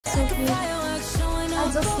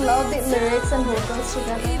just love the lyrics and vocals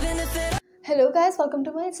together. Hello guys, welcome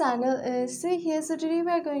to my channel. So today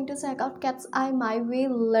we are going to check out Katseye My Way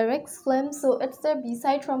lyrics film. So it's their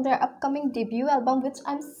B-side from their upcoming debut album, which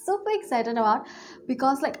I'm super excited about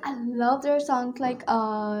because like I love their songs like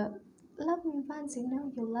Love Me Once, You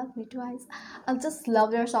Know You Love Me Twice. I just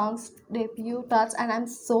love their songs debut touch, and I'm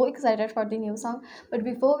so excited for the new song. But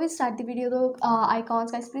before we start the video though,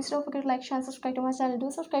 icons guys, please don't forget to like, share and subscribe to my channel.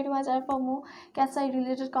 Do subscribe to my channel for more Katseye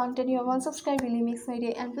related content. Your one subscribe really makes my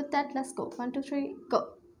day. And with that, let's go. 1 2 3 go.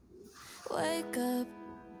 Wake up,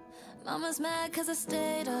 mama's mad cause I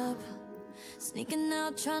stayed up, sneaking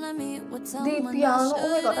out trying to meet with someone. The piano, oh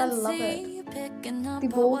my god, I love it. The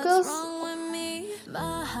vocals,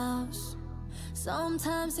 my house,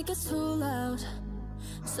 sometimes it gets too loud,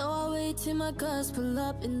 so I wait till my girls pull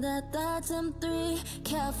up in that M3.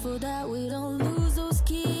 Careful that we don't lose those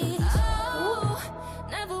keys. Oh,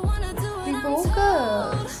 never wanna do it. The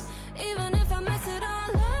vocals, Even if I mess it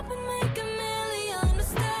all up and make a million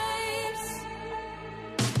mistakes,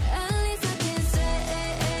 at least I can say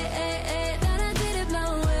that I did it my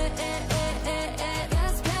way.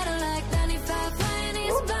 Gas pedal like 95 flying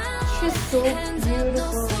eastbound. she's so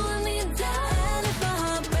beautiful.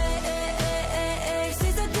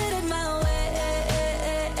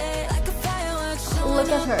 Look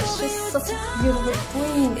at her, she's such a beautiful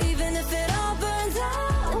queen. Even if it all burns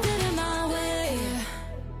out, I did it my way.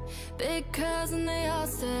 Big curls and they all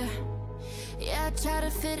stare. Yeah, I tried to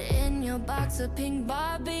fit in your box of pink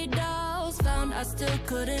Barbie dolls. Found I still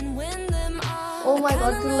couldn't win them all. Oh my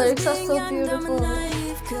god, the lyrics are so beautiful.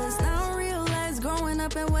 Cause now I realize growing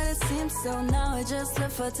up and what it seems, so now I just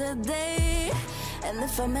live for today. And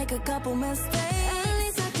if I make a couple mistakes, at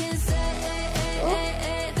least I can say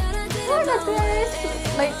Oh, that's nice.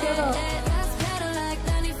 Like, you know.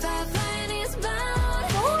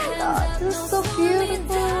 Oh my god, this is so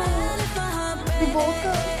beautiful. The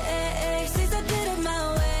vocal.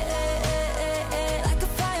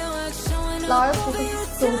 Laura's vocal is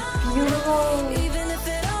so beautiful.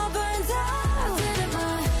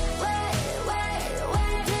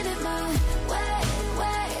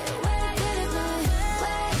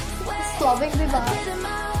 It's loving the vibe.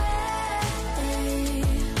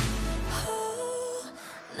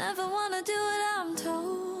 Never wanna do what I'm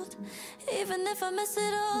told, even if I mess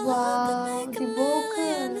it all Wow, up and make a the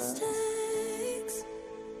million vocals. mistakes.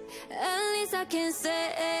 At least I can say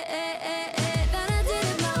that I did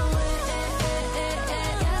it my way.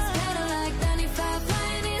 Gas pedal like 95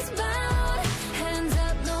 flying eastbound. Hands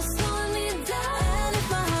up, no slowing me down. And if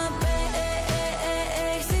my heart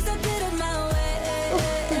breaks, since I did it my way.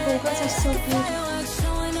 The vocals are so beautiful.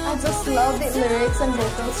 I just love the lyrics and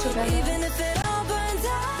vocals together. Even if it all burns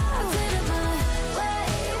out, I did it my way.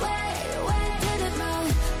 Did it my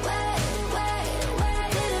way.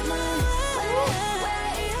 Did it my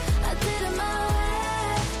way. I did it my way.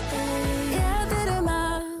 Yeah, I did it my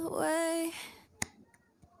way.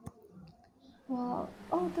 Wow.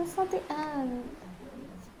 Oh, that's not the end.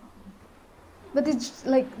 But the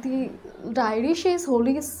diary she is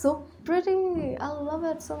holding is so pretty. I love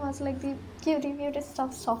it so much. Like the cutie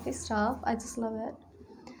stuff, softly stuff. I just love it.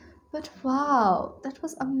 But wow, that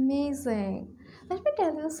was amazing. Let me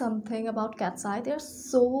tell you something about Katseye. They're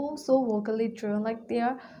so vocally driven. Like they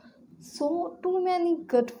are so too many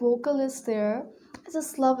good vocalists there. I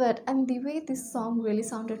just love it. And the way this song really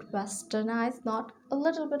sounded westernized, not a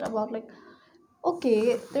little bit about like,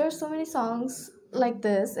 okay, there are so many songs like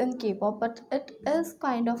this in K-pop, but it is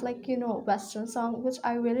kind of like, you know, Western song, which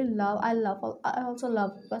I really love. I also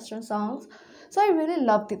love Western songs, so I really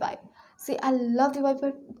love the vibe. See, I love the vibe,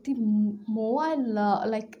 but the more I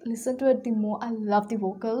listen to it, the more I love the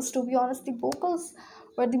vocals. To be honest, the vocals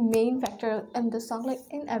were the main factor in this song, like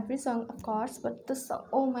in every song of course, but this song,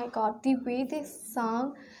 oh my god, the way they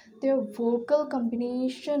sang, their vocal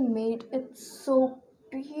combination made it so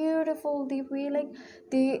beautiful. The way like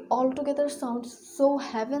they all together sound so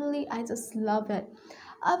heavenly. I just love it.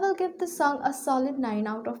 I will give this song a solid 9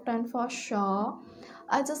 out of 10 for sure.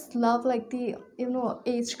 I just love like the, you know,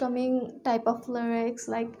 age coming type of lyrics,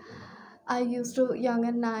 like I used to young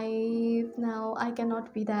and naive, now I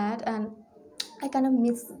cannot be that, and I kind of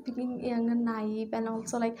miss being young and naive. And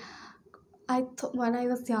also like when I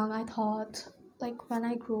was young, I thought like when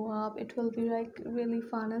I grow up it will be like really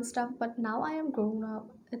fun and stuff, but now I am grown up,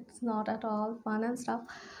 it's not at all fun and stuff.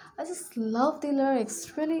 I just love the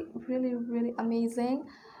lyrics, really amazing,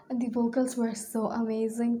 and the vocals were so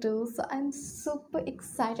amazing too. So I'm super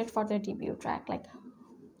excited for their debut track. Like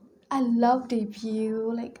I love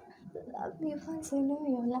debut, like love me once, you know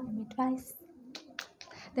you love me twice,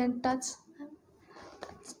 then touch.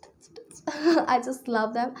 I just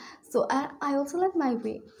love them. So I also love my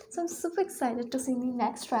way. So I'm super excited to see the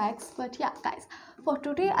next tracks. But yeah, guys, for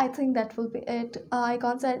today I think that will be it.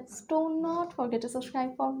 Icons, do not forget to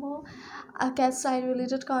subscribe for more cat style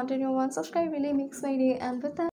related content. You want subscribe really makes my day. And with that.